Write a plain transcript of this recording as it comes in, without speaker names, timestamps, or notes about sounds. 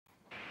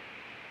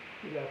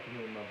Good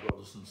afternoon, my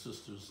brothers and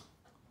sisters.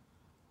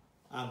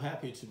 I'm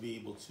happy to be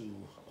able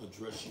to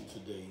address you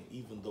today,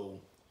 even though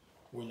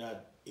we're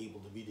not able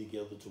to be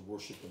together to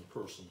worship in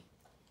person.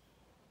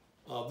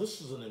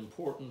 This is an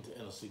important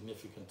and a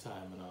significant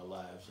time in our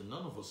lives, and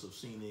none of us have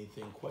seen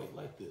anything quite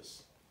like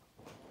this.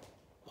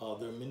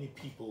 There are many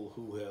people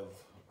who have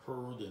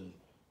heard and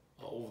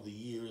over the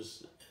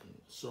years, and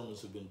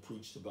sermons have been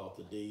preached about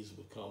the days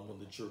would come when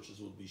the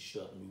churches would be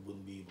shut and we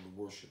wouldn't be able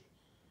to worship.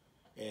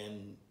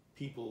 And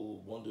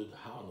people wondered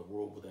how in the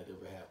world would that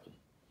ever happen?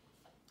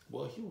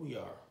 Well, here we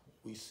are.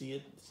 We see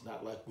it. It's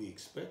not like we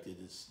expected.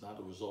 It's not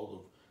a result of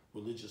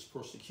religious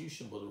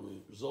persecution, but a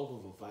result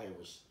of a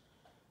virus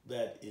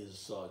that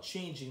is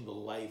changing the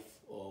life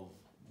of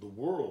the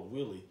world,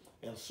 really,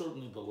 and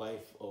certainly the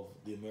life of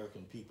the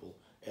American people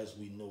as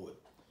we know it.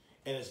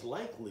 And it's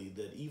likely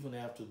that even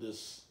after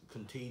this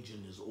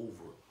contagion is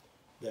over,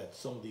 that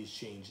some of these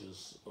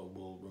changes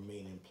will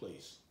remain in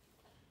place.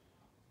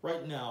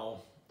 Right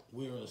now,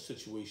 we're in a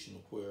situation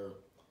where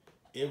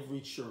every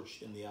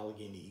church in the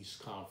Allegheny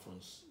East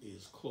Conference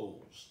is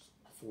closed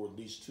for at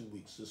least 2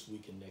 weeks, this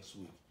week and next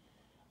week.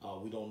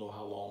 We don't know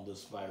how long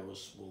this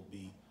virus will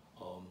be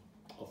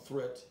a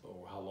threat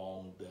or how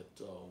long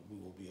that we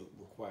will be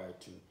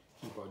required to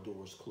keep our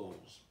doors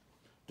closed.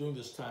 During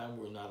this time,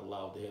 we're not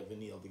allowed to have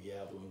any other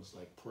gatherings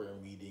like prayer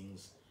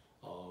meetings,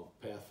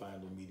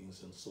 Pathfinder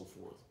meetings, and so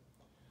forth.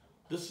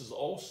 This is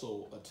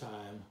also a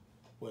time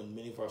when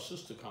many of our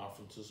sister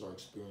conferences are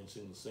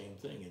experiencing the same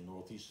thing. In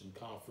Northeastern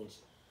Conference,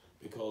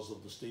 because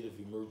of the state of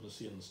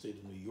emergency in the state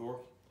of New York,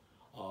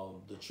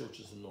 the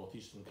churches in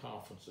Northeastern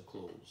Conference are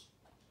closed.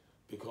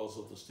 Because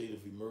of the state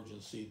of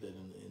emergency that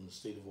in the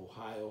state of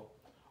Ohio,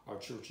 our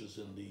churches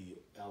in the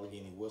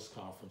Allegheny West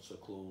Conference are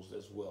closed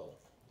as well.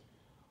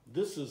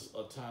 This is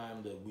a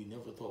time that we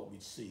never thought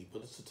we'd see,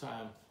 but it's a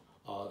time,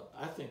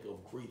 I think,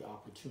 of great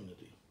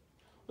opportunity.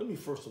 Let me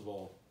first of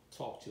all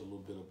talk to you a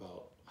little bit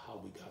about how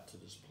we got to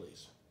this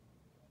place.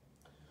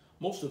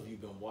 Most of you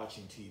have been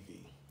watching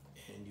TV,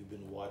 and you've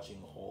been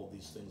watching all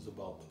these things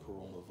about the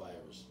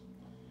coronavirus.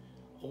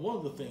 One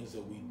of the things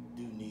that we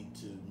do need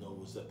to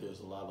know is that there's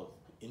a lot of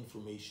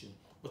information,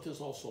 but there's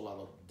also a lot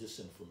of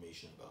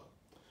disinformation about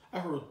it. I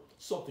heard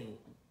something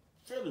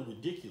fairly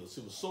ridiculous.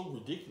 It was so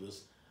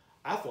ridiculous,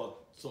 I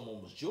thought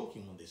someone was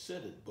joking when they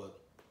said it,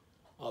 but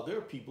there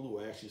are people who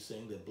are actually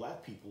saying that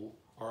black people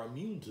are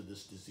immune to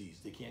this disease.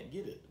 They can't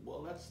get it.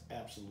 Well, that's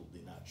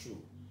absolutely not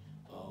true.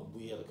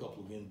 We had a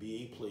couple of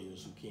NBA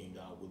players who came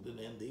down with it,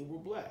 and they were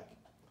black.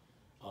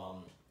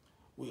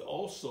 We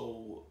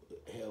also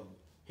have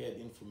had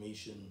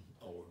information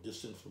or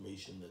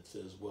disinformation that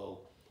says,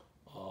 well,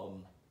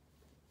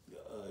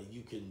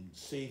 you can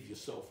save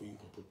yourself or you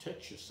can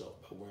protect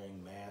yourself by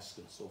wearing masks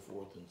and so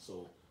forth. And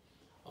so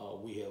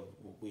we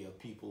have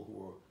people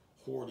who are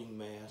hoarding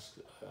masks.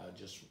 I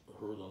just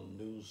heard on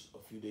the news a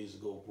few days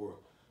ago where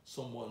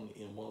someone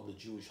in one of the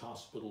Jewish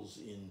hospitals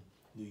in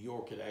New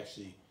York had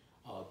actually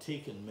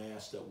taken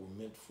masks that were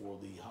meant for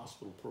the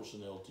hospital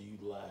personnel to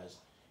utilize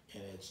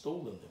and had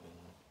stolen them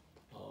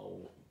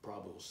and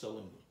probably was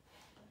selling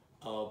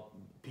them.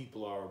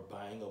 People are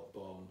buying up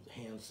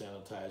hand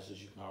sanitizers.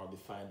 You can hardly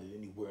find it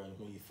anywhere, and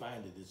when you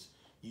find it, it's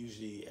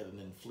usually at an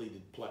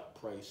inflated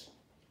price.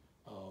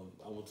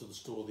 I went to the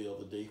store the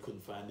other day,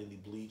 couldn't find any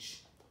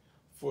bleach.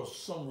 For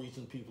some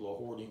reason, people are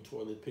hoarding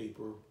toilet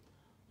paper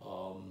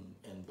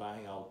and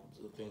buying out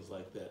things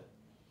like that.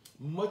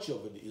 Much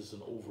of it is an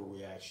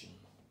overreaction,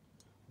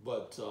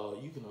 but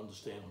you can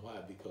understand why,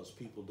 because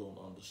people don't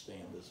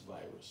understand this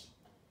virus.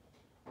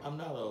 I'm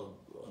not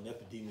an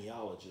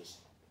epidemiologist,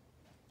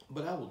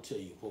 but I will tell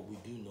you what we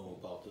do know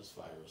about this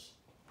virus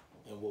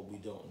and what we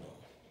don't know.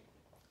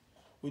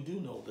 We do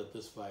know that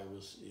this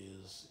virus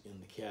is in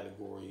the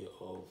category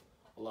of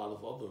a lot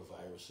of other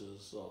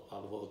viruses, a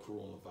lot of other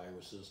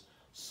coronaviruses,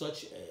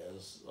 such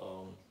as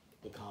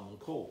the common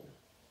cold.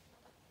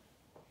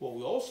 What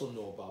we also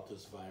know about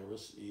this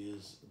virus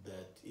is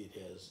that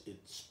it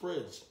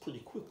spreads pretty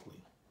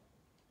quickly.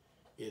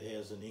 It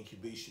has an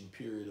incubation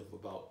period of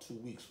about 2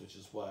 weeks, which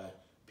is why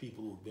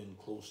people who've been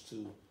close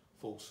to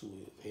folks who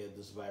have had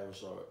this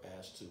virus are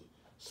asked to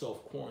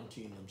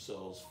self-quarantine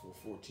themselves for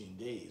 14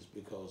 days,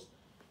 because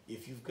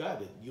if you've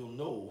got it, you'll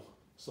know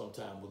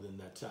sometime within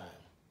that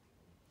time.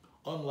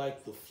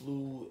 Unlike the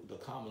flu, the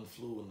common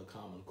flu and the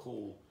common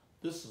cold,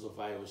 this is a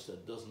virus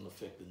that doesn't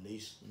affect the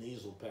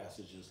nasal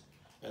passages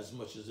as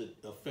much as it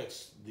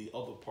affects the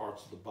other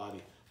parts of the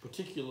body,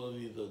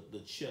 particularly the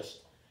chest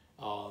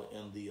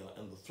and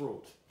the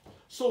throat.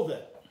 So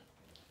that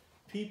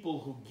people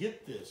who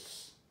get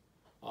this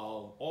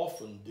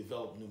often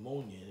develop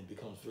pneumonia, and it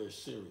becomes very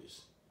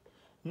serious.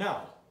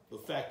 Now, the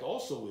fact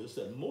also is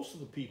that most of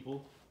the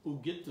people who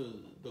get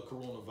the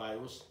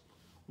coronavirus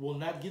will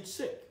not get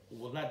sick,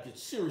 will not get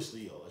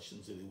seriously ill. I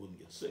shouldn't say they wouldn't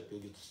get sick.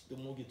 They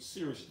won't get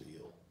seriously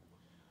ill.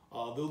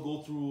 They'll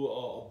go through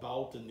a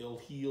bout and they'll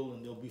heal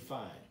and they'll be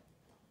fine.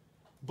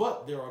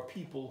 But there are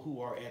people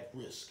who are at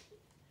risk.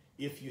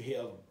 If you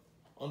have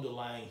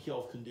underlying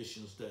health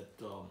conditions that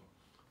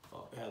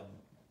have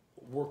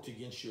worked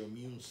against your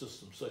immune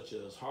system, such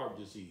as heart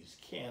disease,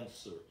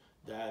 cancer,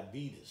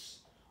 diabetes.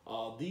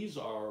 These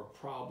are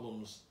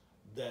problems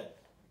that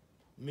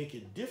make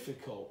it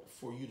difficult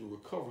for you to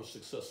recover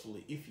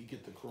successfully if you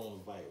get the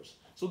coronavirus.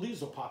 So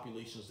these are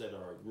populations that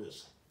are at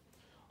risk.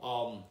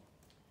 Um,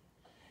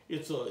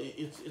 it's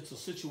a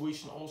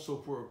situation also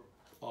for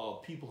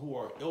people who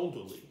are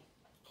elderly.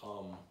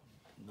 Um,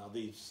 Now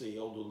they say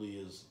elderly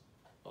is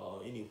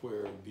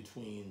anywhere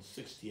between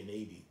 60 and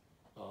 80.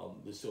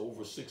 They say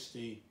over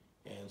 60,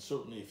 and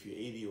certainly if you're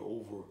 80 or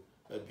over,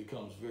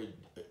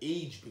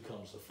 age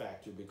becomes a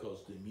factor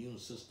because the immune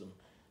system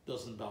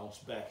doesn't bounce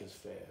back as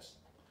fast.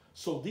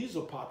 So these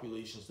are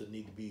populations that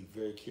need to be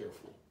very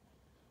careful.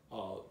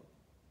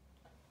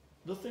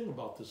 The thing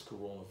about this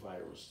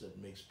coronavirus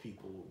that makes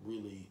people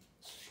really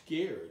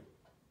scared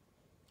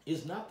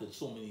is not that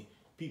so many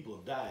people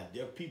have died.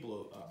 There are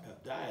people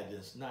have died.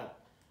 It's not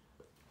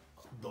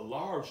the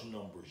large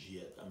numbers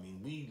yet. I mean,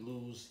 we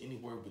lose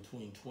anywhere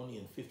between 20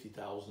 and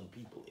 50,000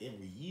 people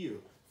every year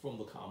from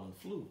the common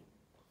flu.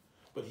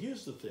 But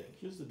here's the thing,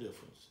 here's the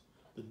difference.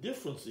 The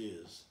difference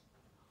is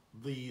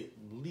the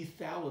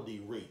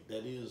lethality rate,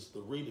 that is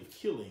the rate of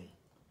killing,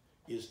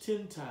 is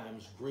 10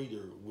 times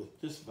greater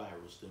with this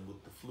virus than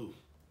with the flu.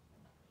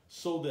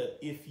 So that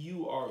if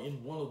you are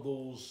in one of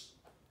those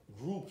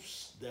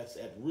groups that's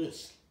at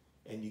risk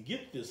and you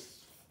get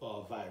this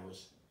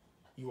virus,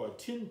 you are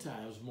 10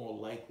 times more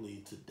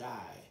likely to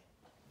die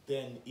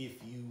than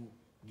if you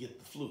get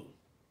the flu.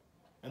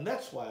 And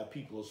that's why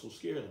people are so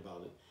scared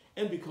about it.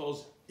 And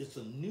because it's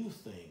a new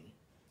thing,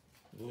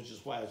 which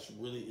is why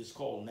it's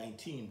called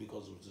 19,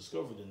 because it was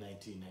discovered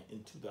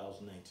in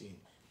 2019.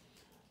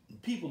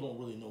 People don't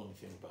really know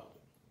anything about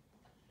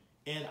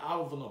it. And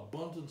out of an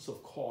abundance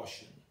of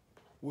caution,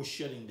 we're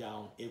shutting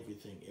down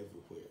everything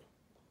everywhere.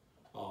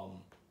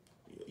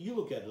 You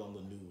look at it on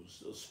the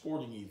news,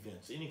 sporting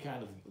events, any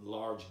kind of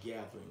large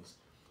gatherings,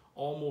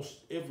 almost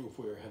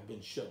everywhere have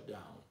been shut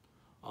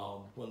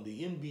down. When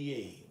the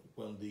NBA,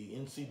 when the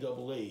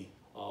NCAA,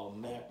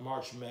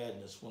 March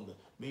Madness, when the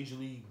Major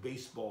League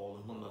Baseball,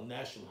 and when the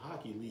National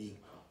Hockey League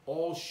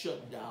all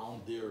shut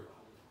down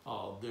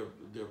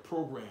their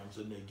programs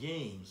and their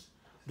games,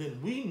 then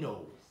we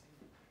know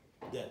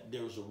that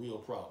there's a real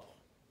problem.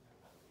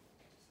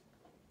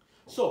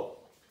 So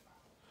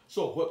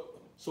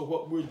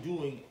what we're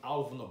doing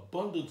out of an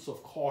abundance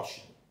of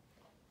caution,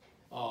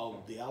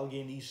 the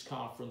Allegheny East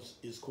Conference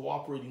is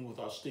cooperating with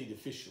our state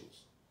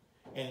officials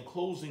and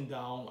closing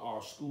down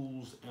our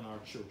schools and our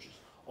churches.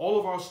 All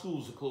of our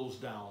schools are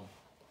closed down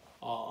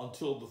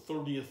until the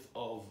 30th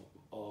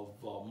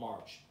of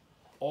March.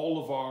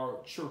 All of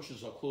our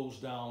churches are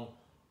closed down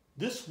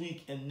this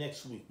week and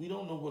next week. We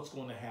don't know what's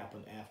going to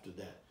happen after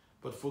that.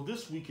 But for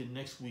this week and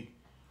next week,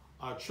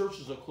 our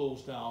churches are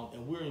closed down,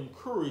 and we're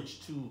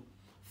encouraged to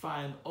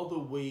find other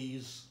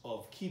ways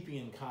of keeping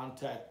in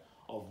contact,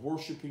 of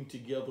worshiping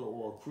together,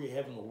 or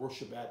having a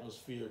worship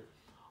atmosphere,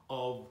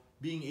 of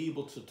being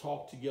able to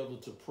talk together,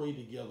 to pray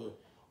together,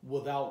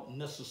 without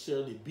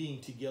necessarily being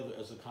together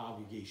as a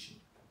congregation.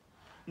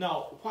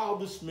 Now, while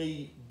this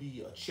may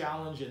be a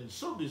challenge, and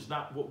certainly is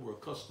not what we're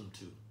accustomed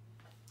to,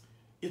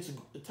 it's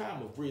a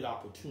time of great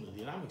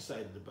opportunity, and I'm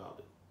excited about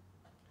it,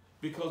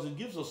 because it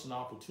gives us an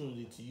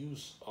opportunity to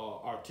use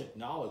our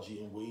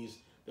technology in ways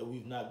that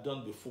we've not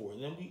done before,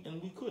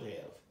 and we could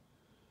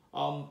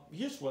have.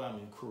 Here's what I'm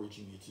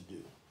encouraging you to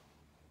do.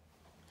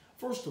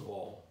 First of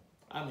all,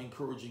 I'm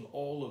encouraging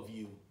all of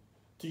you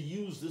to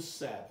use this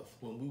Sabbath,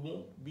 when we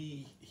won't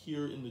be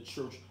here in the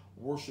church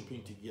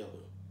worshiping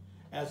together,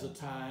 as a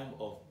time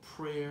of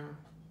prayer,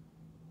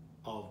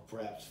 of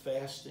perhaps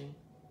fasting,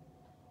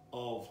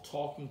 of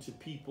talking to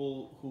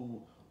people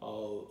who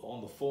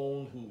on the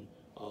phone who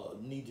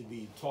need to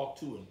be talked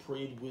to and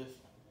prayed with.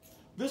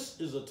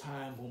 This is a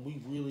time when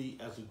we really,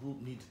 as a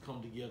group, need to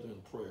come together in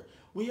prayer.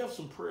 We have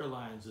some prayer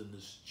lines in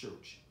this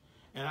church,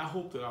 and I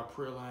hope that our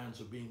prayer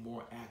lines are being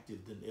more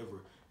active than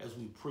ever as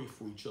we pray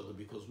for each other,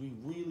 because we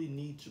really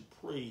need to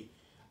pray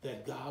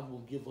that God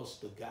will give us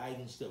the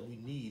guidance that we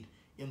need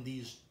in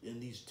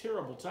these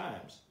terrible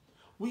times.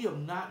 We have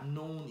not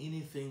known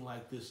anything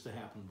like this to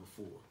happen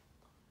before.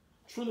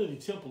 Trinity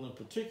Temple in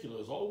particular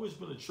has always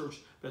been a church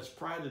that's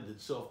prided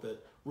itself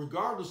that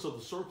regardless of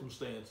the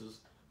circumstances,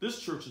 this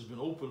church has been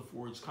open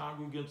for its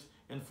congregants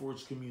and for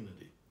its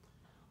community.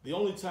 The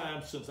only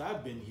time since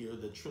I've been here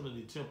that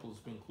Trinity Temple has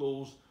been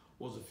closed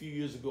was a few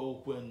years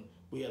ago when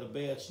we had a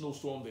bad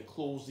snowstorm that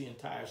closed the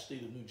entire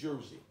state of New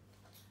Jersey.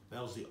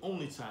 That was the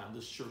only time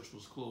this church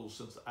was closed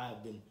since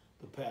I've been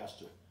the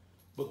pastor.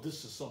 But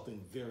this is something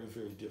very,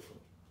 very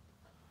different.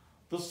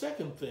 The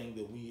second thing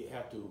that we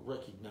have to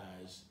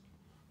recognize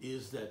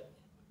is that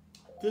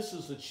this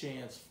is a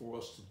chance for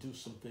us to do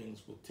some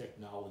things with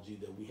technology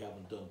that we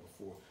haven't done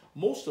before.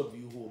 Most of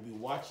you who will be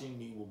watching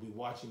me will be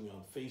watching me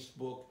on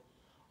Facebook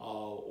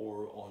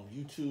or on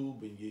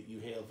YouTube, and you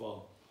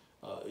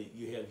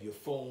have your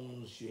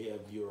phones, you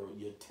have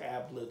your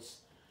tablets,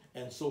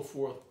 and so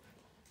forth.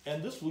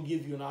 And this will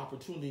give you an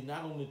opportunity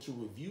not only to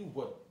review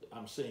what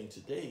I'm saying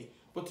today,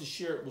 but to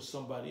share it with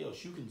somebody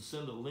else. You can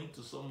send a link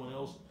to someone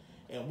else,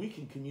 and we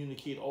can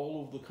communicate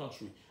all over the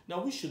country.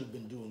 Now, we should have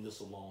been doing this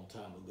a long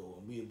time ago,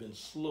 and we have been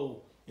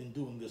slow in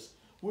doing this.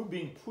 We're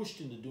being pushed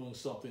into doing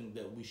something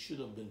that we should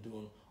have been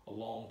doing a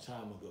long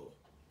time ago.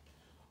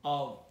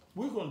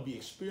 We're going to be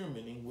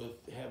experimenting with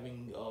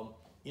having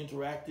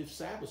interactive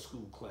Sabbath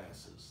school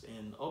classes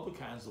and other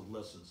kinds of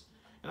lessons.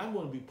 And I'm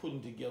going to be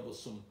putting together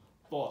some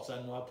thoughts.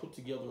 I know I put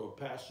together a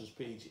pastor's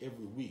page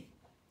every week.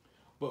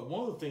 But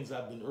one of the things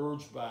I've been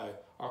urged by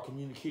our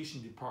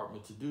communication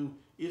department to do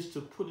is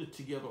to put it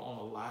together on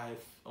a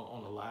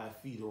live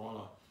feed or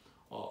on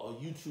a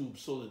YouTube,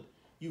 so that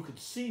you could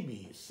see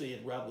me say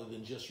it rather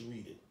than just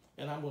read it.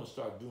 And I'm going to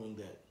start doing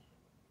that.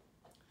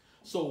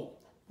 So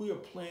we are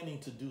planning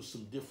to do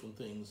some different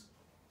things.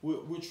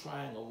 We're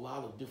trying a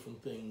lot of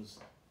different things.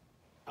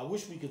 I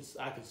wish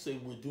I could say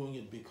we're doing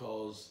it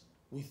because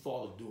we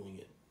thought of doing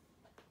it.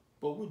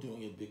 But we're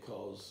doing it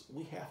because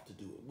we have to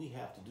do it. We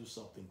have to do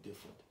something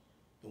different.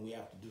 And we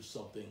have to do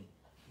something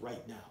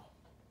right now.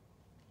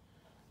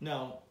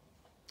 Now,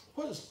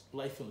 what is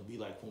life going to be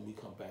like when we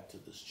come back to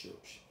this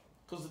church?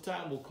 Because the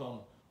time will come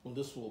when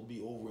this will be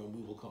over and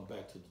we will come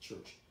back to the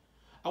church.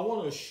 I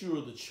want to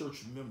assure the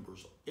church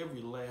members,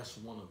 every last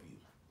one of you,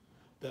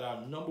 that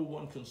our number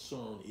one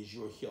concern is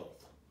your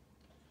health.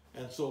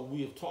 And so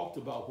we have talked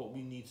about what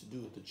we need to do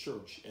at the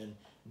church. And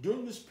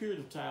during this period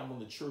of time when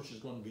the church is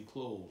going to be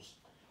closed,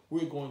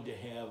 we're going to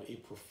have a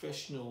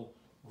professional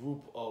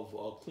group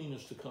of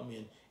cleaners to come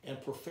in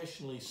and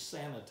professionally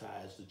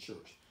sanitize the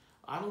church.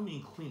 I don't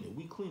mean clean it.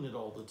 We clean it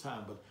all the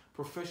time, but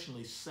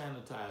professionally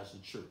sanitize the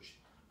church.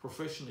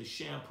 Professionally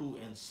shampoo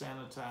and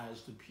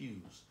sanitize the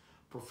pews.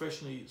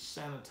 Professionally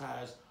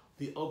sanitize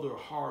the other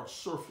hard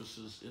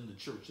surfaces in the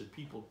church that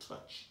people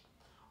touch,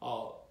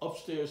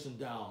 upstairs and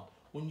down.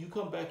 When you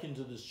come back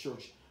into this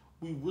church,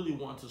 we really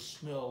want to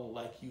smell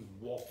like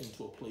you've walked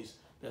into a place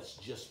that's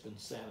just been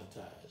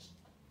sanitized.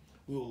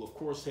 We will, of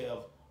course, have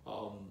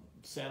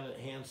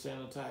hand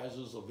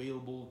sanitizers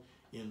available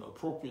in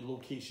appropriate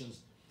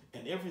locations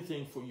and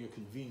everything for your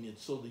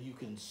convenience so that you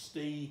can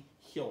stay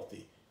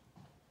healthy.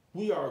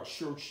 We are a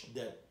church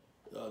that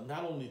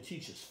not only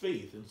teaches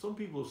faith, and some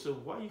people have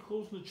said, why are you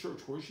closing the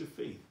church? Where's your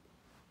faith?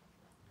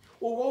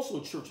 Well, we're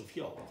also a church of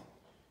health.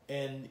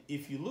 And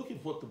if you look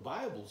at what the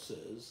Bible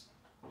says,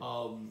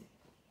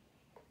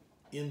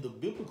 in the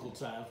biblical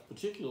times,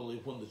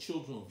 particularly when the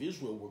children of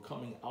Israel were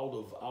coming out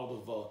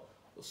of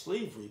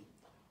slavery,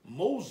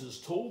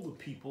 Moses told the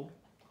people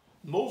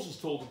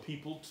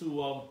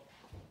to,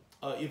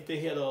 if they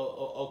had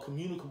a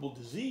communicable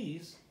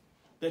disease,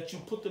 that you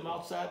put them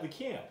outside the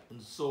camp.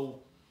 And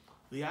so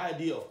the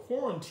idea of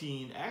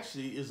quarantine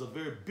actually is a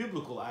very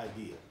biblical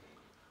idea.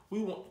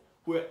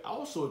 We're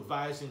also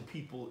advising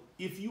people,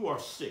 if you are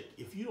sick,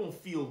 if you don't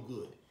feel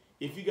good,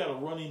 if you got a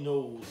runny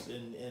nose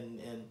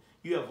and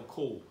you have a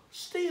cold,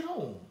 stay at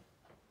home.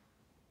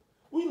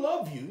 We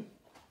love you,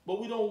 but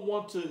we don't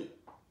want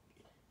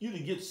you to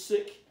get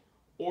sick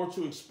or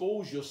to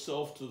expose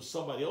yourself to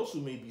somebody else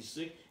who may be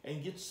sick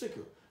and get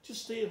sicker.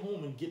 Just stay at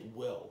home and get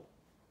well.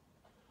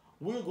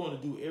 We're going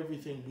to do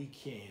everything we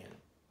can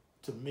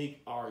to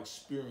make our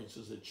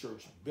experiences at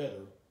church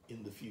better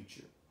in the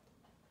future.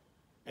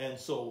 And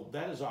so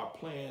that is our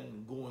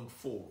plan going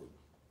forward.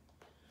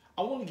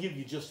 I want to give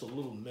you just a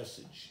little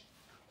message.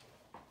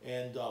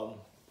 And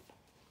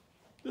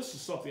this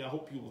is something I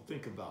hope you will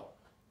think about.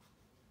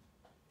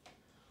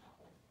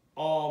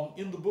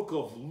 In the book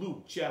of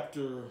Luke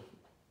chapter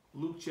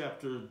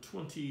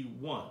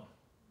 21,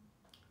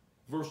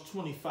 verse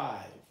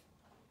 25,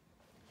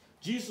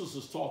 Jesus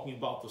is talking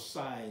about the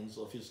signs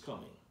of his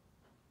coming.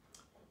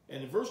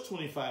 And in verse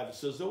 25, it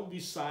says, there will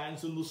be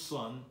signs in the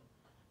sun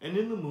and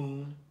in the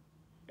moon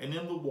and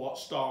in the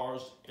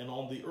stars, and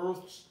on the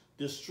earth's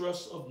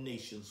distress of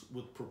nations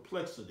with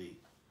perplexity,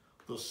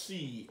 the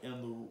sea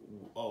and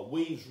the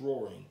waves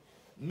roaring,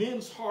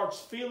 men's hearts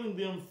failing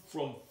them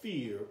from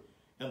fear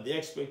and the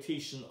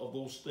expectation of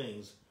those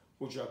things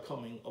which are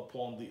coming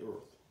upon the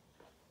earth.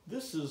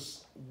 This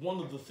is one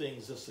of the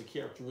things that's a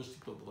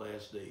characteristic of the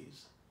last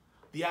days.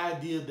 The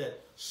idea that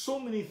so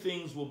many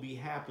things will be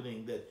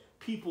happening that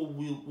people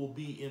will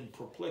be in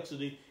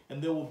perplexity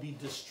and there will be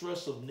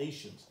distress of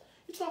nations.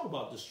 You talk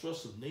about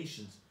distress of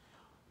nations.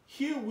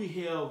 Here we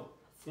have,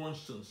 for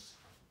instance,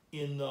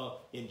 in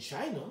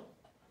China,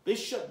 they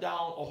shut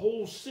down a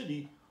whole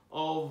city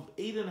of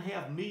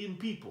 8.5 million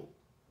people.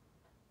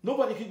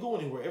 Nobody could go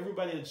anywhere.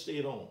 Everybody had to stay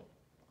at home.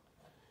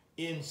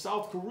 In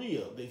South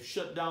Korea, they've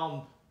shut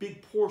down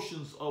big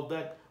portions of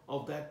that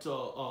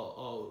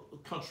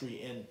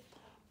country, and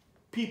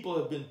people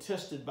have been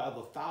tested by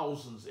the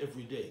thousands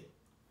every day.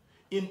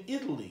 In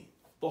Italy,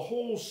 the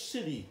whole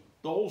city,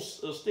 the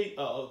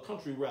whole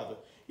country rather,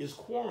 is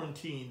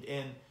quarantined.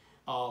 And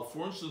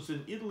for instance,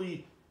 in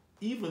Italy,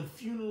 even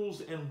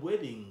funerals and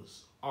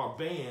weddings are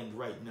banned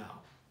right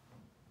now.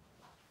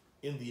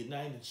 In the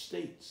United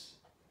States,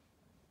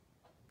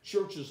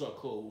 churches are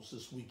closed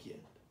this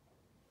weekend.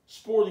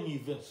 Sporting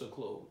events are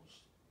closed.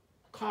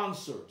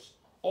 Concerts,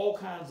 all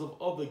kinds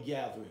of other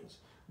gatherings.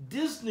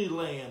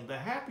 Disneyland, the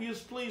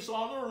happiest place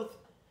on earth,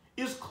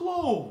 is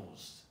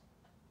closed.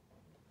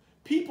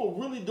 People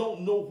really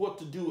don't know what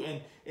to do,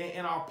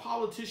 and our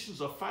politicians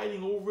are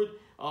fighting over it.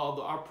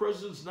 Our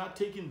president's not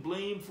taking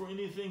blame for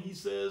anything he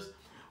says.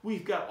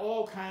 We've got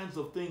all kinds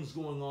of things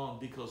going on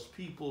because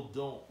people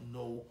don't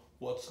know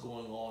what's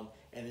going on,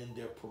 and in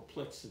their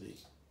perplexity,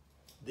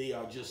 they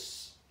are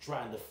just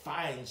trying to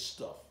find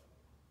stuff.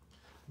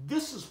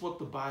 This is what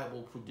the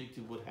Bible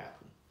predicted would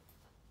happen.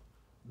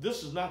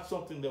 This is not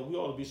something that we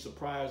ought to be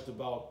surprised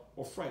about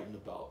or frightened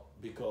about,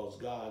 because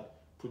God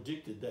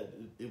predicted that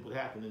it would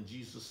happen and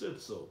Jesus said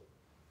so.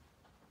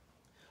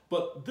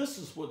 But this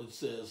is what it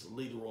says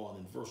later on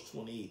in verse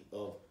 28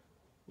 of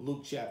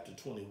Luke chapter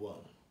 21.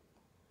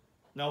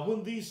 Now,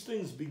 when these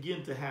things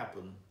begin to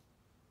happen,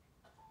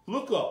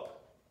 look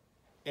up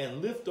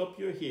and lift up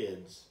your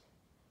heads,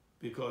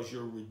 because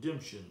your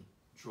redemption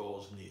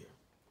draws near.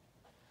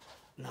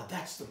 Now,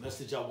 that's the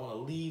message I want to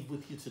leave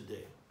with you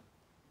today.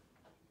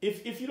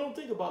 If you don't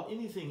think about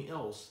anything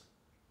else,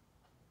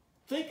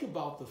 think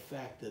about the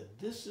fact that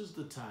this is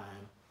the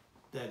time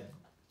that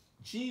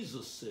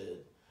Jesus said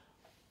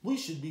we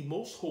should be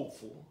most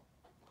hopeful,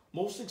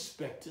 most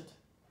expectant,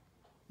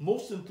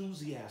 most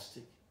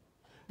enthusiastic,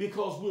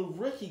 because we're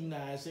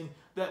recognizing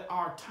that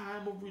our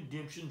time of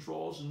redemption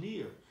draws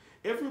near.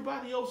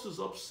 Everybody else is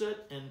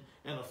upset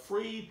and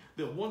afraid.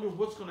 They're wondering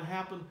what's going to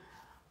happen.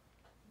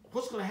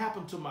 What's going to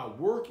happen to my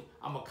work?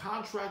 I'm a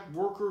contract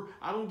worker.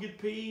 I don't get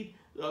paid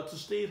to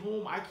stay at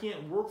home. I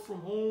can't work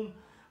from home.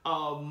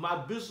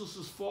 My business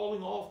is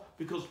falling off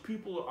because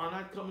people are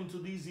not coming to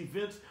these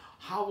events.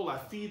 How will I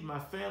feed my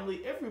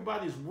family?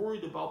 Everybody's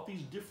worried about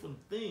these different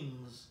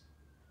things.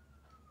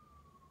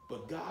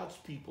 But God's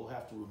people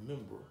have to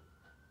remember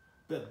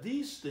that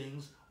these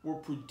things were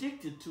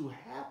predicted to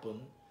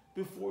happen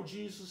before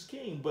Jesus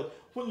came. But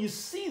when you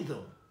see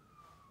them,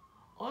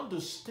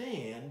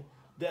 understand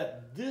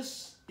that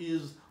this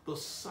is the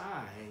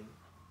sign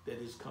that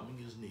his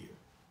coming is near.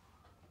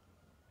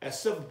 As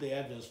Seventh-day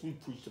Adventists, we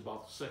preached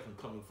about the second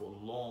coming for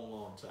a long,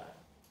 long time.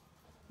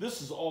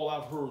 This is all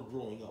I've heard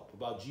growing up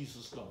about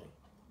Jesus coming.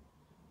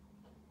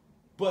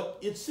 But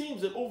it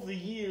seems that over the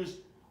years,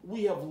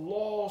 we have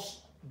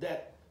lost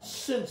that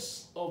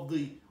sense of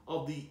the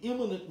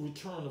imminent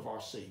return of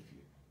our Savior.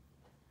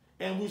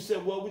 And we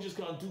said, well, we're just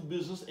going to do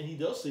business. And he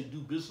does say do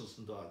business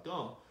until I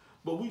come.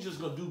 But we're just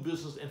going to do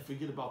business and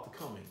forget about the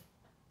coming.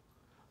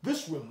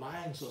 This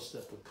reminds us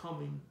that the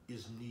coming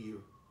is near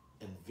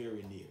and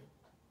very near.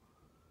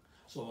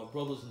 So my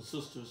brothers and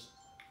sisters,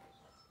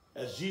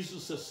 as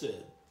Jesus has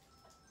said,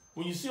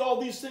 when you see all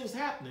these things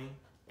happening,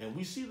 and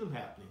we see them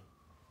happening,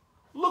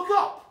 look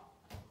up.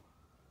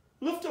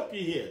 Lift up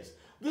your heads.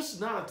 This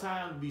is not a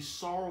time to be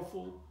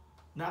sorrowful,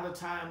 not a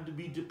time to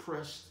be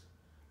depressed,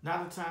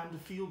 not a time to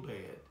feel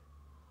bad.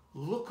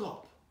 Look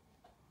up.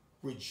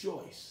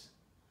 Rejoice,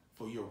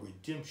 for your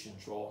redemption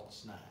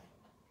draws nigh.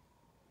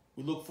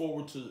 We look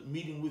forward to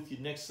meeting with you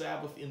next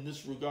Sabbath in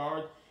this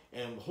regard,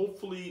 and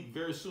hopefully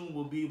very soon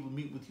we'll be able to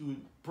meet with you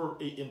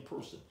in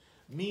person.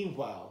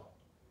 Meanwhile,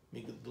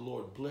 may the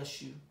Lord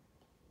bless you,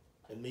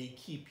 and may he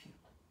keep you.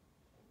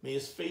 May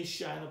his face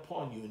shine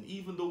upon you. And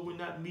even though we're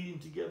not meeting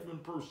together in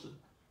person,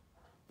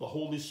 the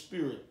Holy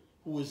Spirit,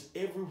 who is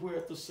everywhere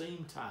at the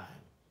same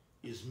time,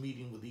 is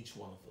meeting with each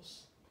one of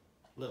us.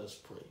 Let us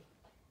pray.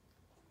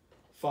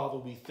 Father,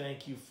 we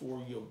thank you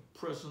for your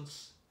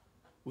presence.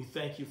 We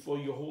thank you for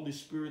your Holy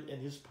Spirit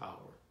and his power.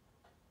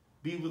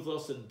 Be with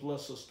us and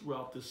bless us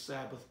throughout this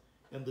Sabbath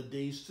and the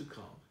days to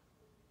come.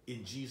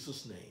 In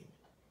Jesus' name,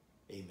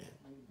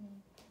 amen.